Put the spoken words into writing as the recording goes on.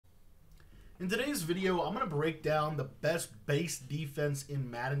In today's video, I'm going to break down the best base defense in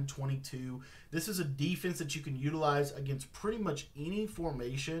Madden 22. This is a defense that you can utilize against pretty much any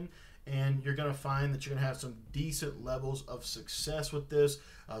formation, and you're going to find that you're going to have some decent levels of success with this.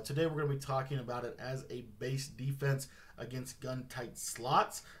 Today, we're going to be talking about it as a base defense against gun-tight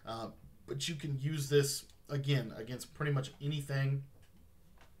slots, but you can use this, again, against pretty much anything,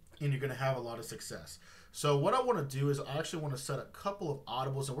 and you're going to have a lot of success. So what I want to do is I actually want to set a couple of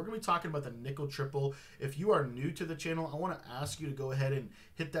audibles, and we're going to be talking about the nickel triple. If you are new to the channel, I want to ask you to go ahead and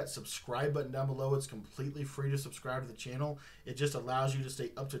hit that subscribe button down below. It's completely free to subscribe to the channel. It just allows you to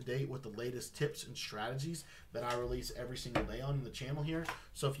stay up to date with the latest tips and strategies that I release every single day on the channel here.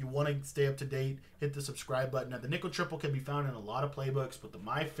 So if you want to stay up to date, hit the subscribe button. Now, the nickel triple can be found in a lot of playbooks, but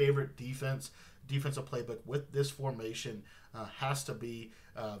my favorite defensive playbook with this formation has to be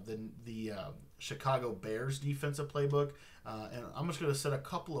the Chicago Bears defensive playbook. And I'm just going to set a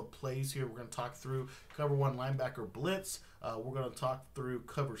couple of plays here. We're going to talk through cover 1 linebacker blitz. We're going to talk through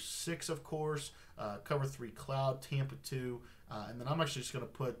cover 6, of course, cover 3 cloud, Tampa 2, and then I'm actually just going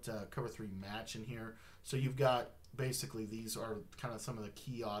to put cover 3 match in here. So you've got basically these are kind of some of the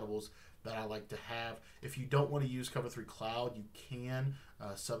key audibles that I like to have. If you don't want to use cover 3 cloud, you can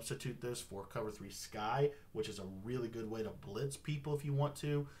substitute this for cover 3 sky, which is a really good way to blitz people if you want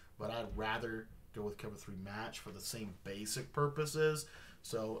to, but I'd rather go with cover 3 match for the same basic purposes.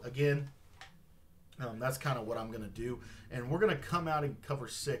 So again, that's kind of what I'm going to do, and we're going to come out in cover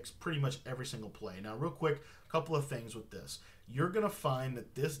 6 pretty much every single play. Now, real quick, a couple of things with this. You're going to find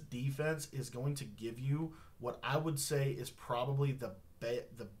that this defense is going to give you what I would say is probably the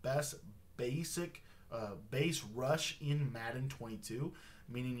best base rush in Madden 22,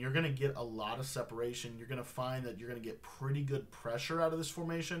 meaning you're going to get a lot of separation. You're going to find that you're going to get pretty good pressure out of this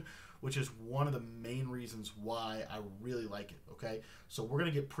formation, which is one of the main reasons why I really like it, okay? So we're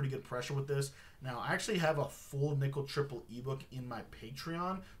going to get pretty good pressure with this. Now, I actually have a full nickel triple ebook in my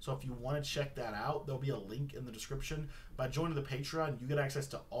Patreon, so if you want to check that out, there'll be a link in the description. By joining the Patreon, you get access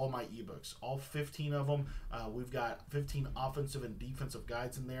to all my ebooks, all 15 of them. We've got 15 offensive and defensive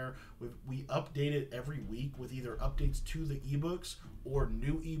guides in there. We update it every week with either updates to the ebooks or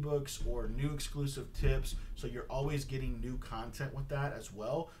new ebooks or new exclusive tips, so you're always getting new content with that as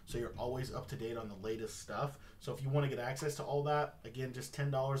well, so you're always up to date on the latest stuff. So if you want to get access to all that, again, just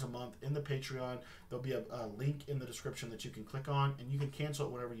 $10 a month in the Patreon. There'll be a link in the description that you can click on, and you can cancel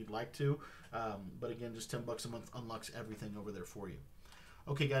it whenever you'd like to. But again, just $10 a month unlocks everything over there for you.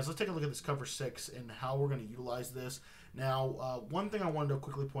 Okay, guys, let's take a look at this cover 6 and how we're going to utilize this. Now, one thing I wanted to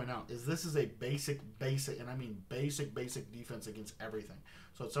quickly point out is this is a basic, and I mean basic defense against everything.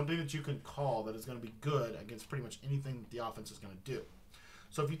 So it's something that you can call that is going to be good against pretty much anything that the offense is going to do.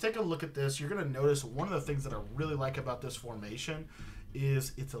 So if you take a look at this, you're going to notice one of the things that I really like about this formation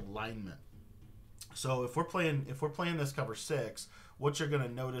is its alignment. So if we're playing this cover 6, what you're going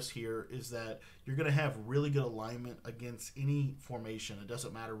to notice here is that you're going to have really good alignment against any formation. It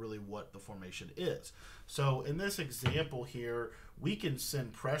doesn't matter really what the formation is. So in this example here, we can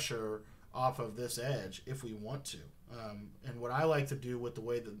send pressure off of this edge if we want to. And what I like to do with the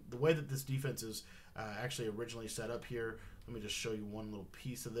way that this defense is actually originally set up here, let me just show you one little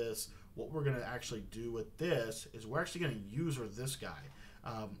piece of this. What we're going to actually do with this is we're actually going to user this guy.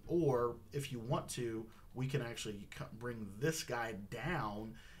 Or if you want to, we can actually bring this guy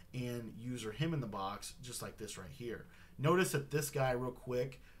down and user him in the box just like this right here. Notice that this guy real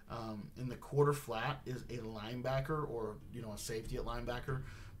quick in the quarter flat is a linebacker, or a safety at linebacker.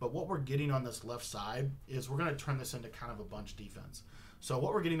 But what we're getting on this left side is we're going to turn this into kind of a bunch defense. So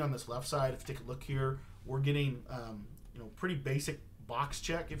what we're getting on this left side, if you take a look here, we're getting pretty basic box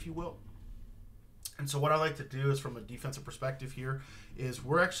check, if you will. And so what I like to do is, from a defensive perspective here, is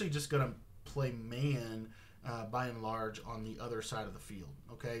we're actually just going to play man by and large on the other side of the field.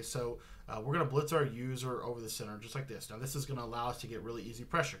 Okay, so we're going to blitz our user over the center just like this. Now this is going to allow us to get really easy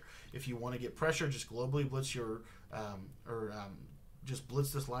pressure. If you want to get pressure, just globally blitz your just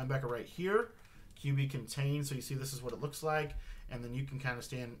blitz this linebacker right here. QB contained, so you see this is what it looks like, and then you can kind of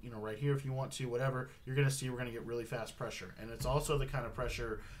stand right here if you want to, whatever. You're going to see we're going to get really fast pressure, and it's also the kind of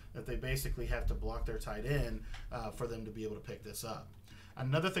pressure that they basically have to block their tight end for them to be able to pick this up.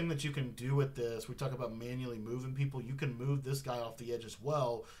 Another thing that you can do with this, we talk about manually moving people. You can move this guy off the edge as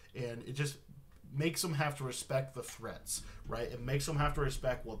well, and it just makes them have to respect the threats, right? It makes them have to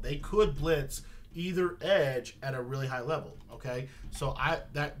respect, well, they could blitz either edge at a really high level, okay? So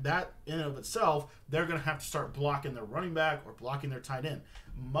that in and of itself, they're going to have to start blocking their running back or blocking their tight end.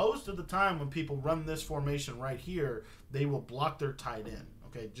 Most of the time when people run this formation right here, they will block their tight end,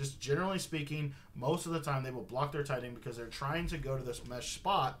 Okay, just generally speaking, most of the time they will block their tight end because they're trying to go to this mesh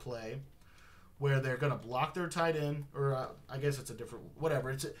spot play where they're going to block their tight end, or I guess it's a different,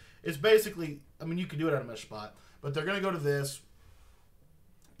 whatever. It's basically, I mean, you can do it out of mesh spot, but they're going to go to this,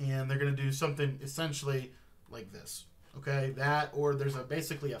 and they're going to do something essentially like this. Okay, that, or there's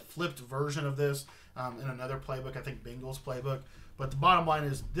basically a flipped version of this in another playbook, I think Bengals playbook. But the bottom line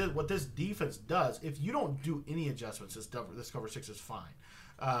is what this defense does, if you don't do any adjustments, this cover 6 is fine.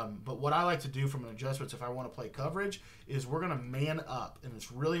 But what I like to do from an adjustments, if I want to play coverage, is we're going to man up, and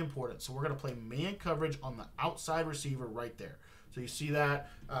it's really important. So we're going to play man coverage on the outside receiver right there. So you see that,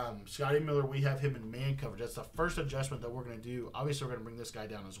 Scotty Miller, we have him in man coverage. That's the first adjustment that we're going to do. Obviously, we're going to bring this guy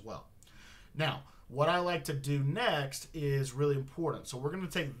down as well. Now, what I like to do next is really important. So we're going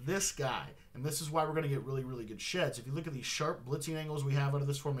to take this guy, and this is why we're going to get really, really good sheds. If you look at these sharp blitzing angles we have out of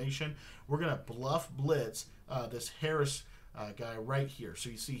this formation, we're going to bluff blitz this Harris guy right here. So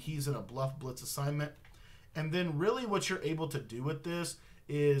you see he's in a bluff blitz assignment. And then really what you're able to do with this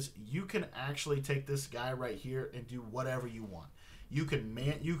is you can actually take this guy right here and do whatever you want. You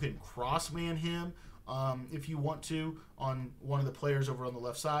can cross man him if you want to on one of the players over on the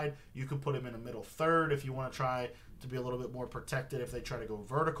left side. You can put him in a middle third if you want to try to be a little bit more protected if they try to go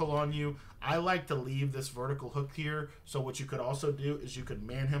vertical on you. I like to leave this vertical hook here. So what you could also do is you could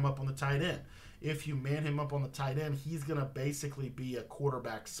man him up on the tight end. If you man him up on the tight end, he's going to basically be a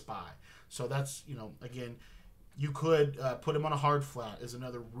quarterback spy. So that's, again, you could put him on a hard flat is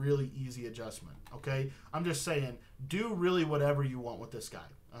another really easy adjustment, okay? I'm just saying, do really whatever you want with this guy.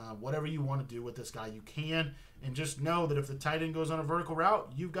 Whatever you want to do with this guy, you can. And just know that if the tight end goes on a vertical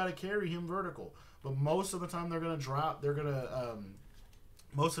route, you've got to carry him vertical. But most of the time they're going to drop. They're going to,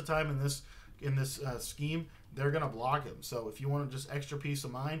 most of the time in this scheme, they're going to block him. So if you want just extra peace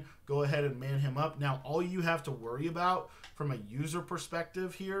of mind, go ahead and man him up. Now, all you have to worry about from a user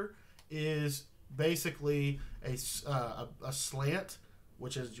perspective here is basically a slant,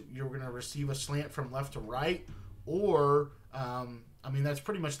 which is you're going to receive a slant from left to right, or that's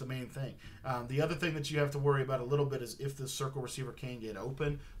pretty much the main thing. The other thing that you have to worry about a little bit is if the circle receiver can get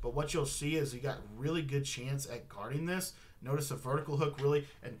open. But what you'll see is you got really good chance at guarding this. Notice the vertical hook really,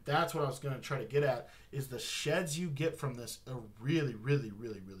 and that's what I was going to try to get at, is the sheds you get from this are really, really,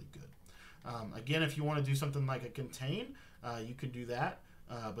 really, really good. Again, if you want to do something like a contain, you could do that.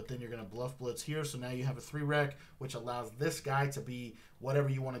 But then you're going to bluff blitz here. So now you have a 3-rec, which allows this guy to be whatever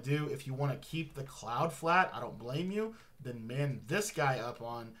you want to do. If you want to keep the cloud flat, I don't blame you. Then man this guy up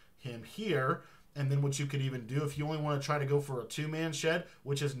on him here. And then what you could even do, if you only want to try to go for a 2-man shed,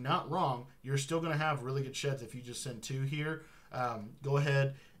 which is not wrong, you're still going to have really good sheds if you just send 2 here. Go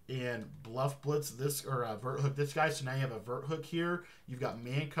ahead and bluff blitz this, or vert hook this guy. So now you have a vert hook here. You've got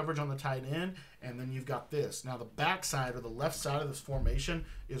man coverage on the tight end, and then you've got this. Now the back side, or the left side of this formation,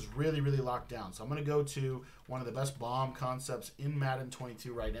 is really, really locked down. So I'm going to go to one of the best bomb concepts in Madden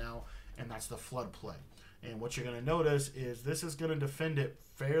 22 right now, and that's the flood play. And what you're going to notice is this is going to defend it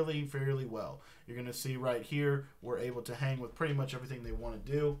fairly, fairly well. You're going to see right here, we're able to hang with pretty much everything they want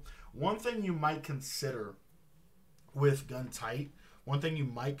to do. One thing you might consider with gun tight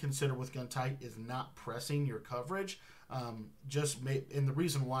is not pressing your coverage. And the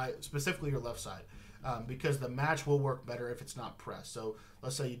reason why, specifically your left side, because the match will work better if it's not pressed. So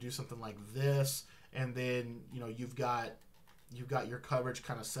let's say you do something like this, and then you've got your coverage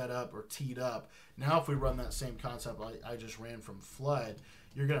kind of set up or teed up. Now if we run that same concept I just ran from flood,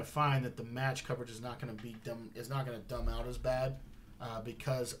 you're going to find that the match coverage is not going to dumb out as bad.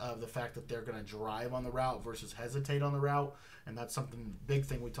 Because of the fact that they're going to drive on the route versus hesitate on the route. And that's something, big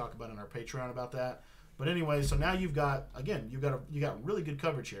thing we talk about in our Patreon about that. But anyway, so now you've got really good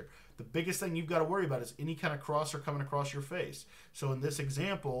coverage here. The biggest thing you've got to worry about is any kind of crosser coming across your face. So in this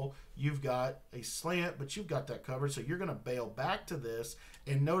example, you've got a slant, but you've got that covered. So you're going to bail back to this,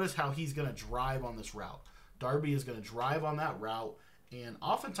 and notice how he's going to drive on this route. Darby is going to drive on that route, and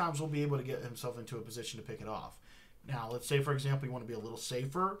oftentimes will be able to get himself into a position to pick it off. Now, let's say, for example, you want to be a little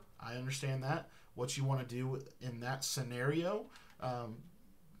safer. I understand that. What you want to do in that scenario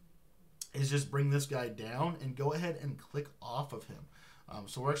is just bring this guy down and go ahead and click off of him.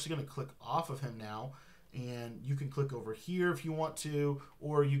 So we're actually going to click off of him now, and you can click over here if you want to,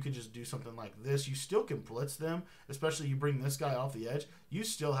 or you could just do something like this. You still can blitz them, especially you bring this guy off the edge. You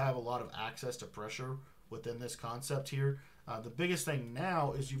still have a lot of access to pressure within this concept here. The biggest thing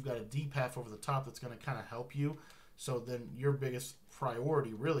now is you've got a deep half over the top that's going to kind of help you. So then your biggest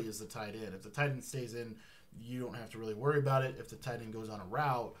priority really is the tight end. If the tight end stays in, you don't have to really worry about it. If the tight end goes on a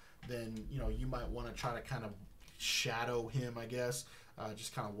route, then you might want to try to kind of shadow him, I guess.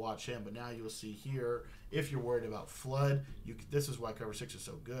 just kind of watch him. But now you'll see here, if you're worried about flood, this is why cover 6 is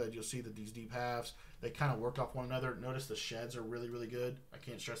so good. You'll see that these deep halves, they kind of work off one another. Notice the sheds are really, really good. I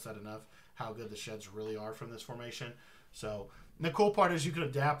can't stress that enough, how good the sheds really are from this formation. So and the cool part is you can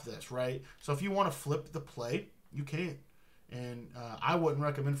adapt this, right? So if you want to flip the play, you can. And I wouldn't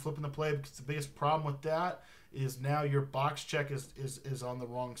recommend flipping the play, because the biggest problem with that is now your box check is on the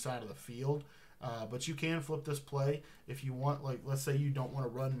wrong side of the field. But you can flip this play if you want. Like, let's say you don't want to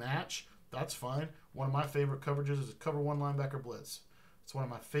run match. That's fine. One of my favorite coverages is a cover 1 linebacker blitz. It's one of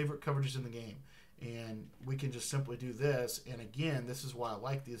my favorite coverages in the game. And we can just simply do this. And again, this is why I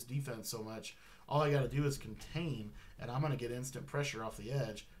like this defense so much. All I got to do is contain, and I'm going to get instant pressure off the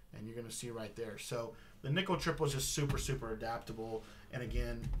edge. And you're going to see right there. So the nickel triple is just super, super adaptable. And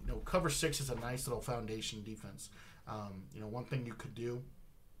again, cover 6 is a nice little foundation defense. One thing you could do,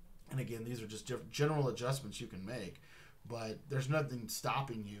 and again, these are just general adjustments you can make, but there's nothing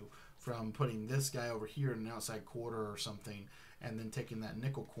stopping you from putting this guy over here in an outside quarter or something, and then taking that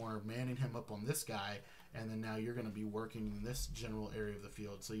nickel corner, manning him up on this guy, and then now you're going to be working in this general area of the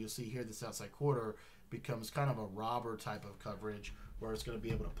field. So you'll see here this outside quarter becomes kind of a robber type of coverage, where it's going to be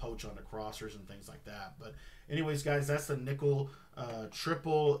able to poach onto crossers and things like that. But anyways, guys, that's the nickel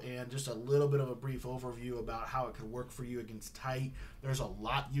triple, and just a little bit of a brief overview about how it could work for you against tight. There's a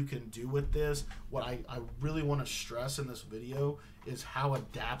lot you can do with this. What I really want to stress in this video is how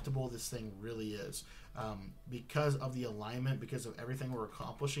adaptable this thing really is. Because of the alignment, because of everything we're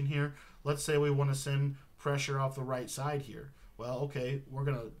accomplishing here. Let's say we want to send pressure off the right side here. Well, okay, we're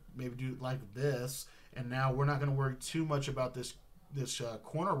going to maybe do it like this, and now we're not going to worry too much about this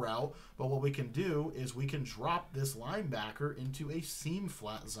corner route, but what we can do is we can drop this linebacker into a seam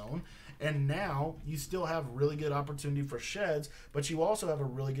flat zone, and now you still have really good opportunity for sheds, but you also have a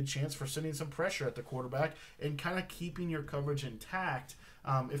really good chance for sending some pressure at the quarterback and kind of keeping your coverage intact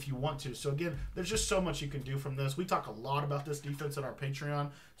if you want to. So again, there's just so much you can do from this. We talk a lot about this defense in our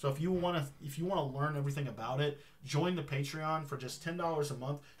Patreon, so if you want to learn everything about it, join the Patreon. For just $10 a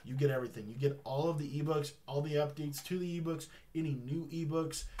month. You get everything. You get all of the ebooks, all the updates to the ebooks, any new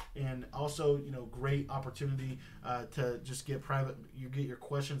ebooks, and also great opportunity to just get you get your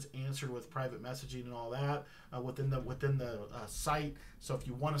questions answered with private messaging and all that within the site. So if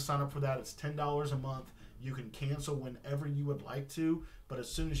you want to sign up for that, it's $10 a month. You can cancel whenever you would like to, but as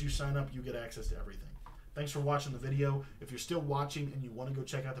soon as you sign up, you get access to everything. Thanks for watching the video. If you're still watching and you want to go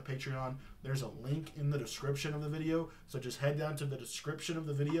check out the Patreon, there's a link in the description of the video. So just head down to the description of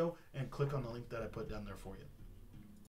the video and click on the link that I put down there for you.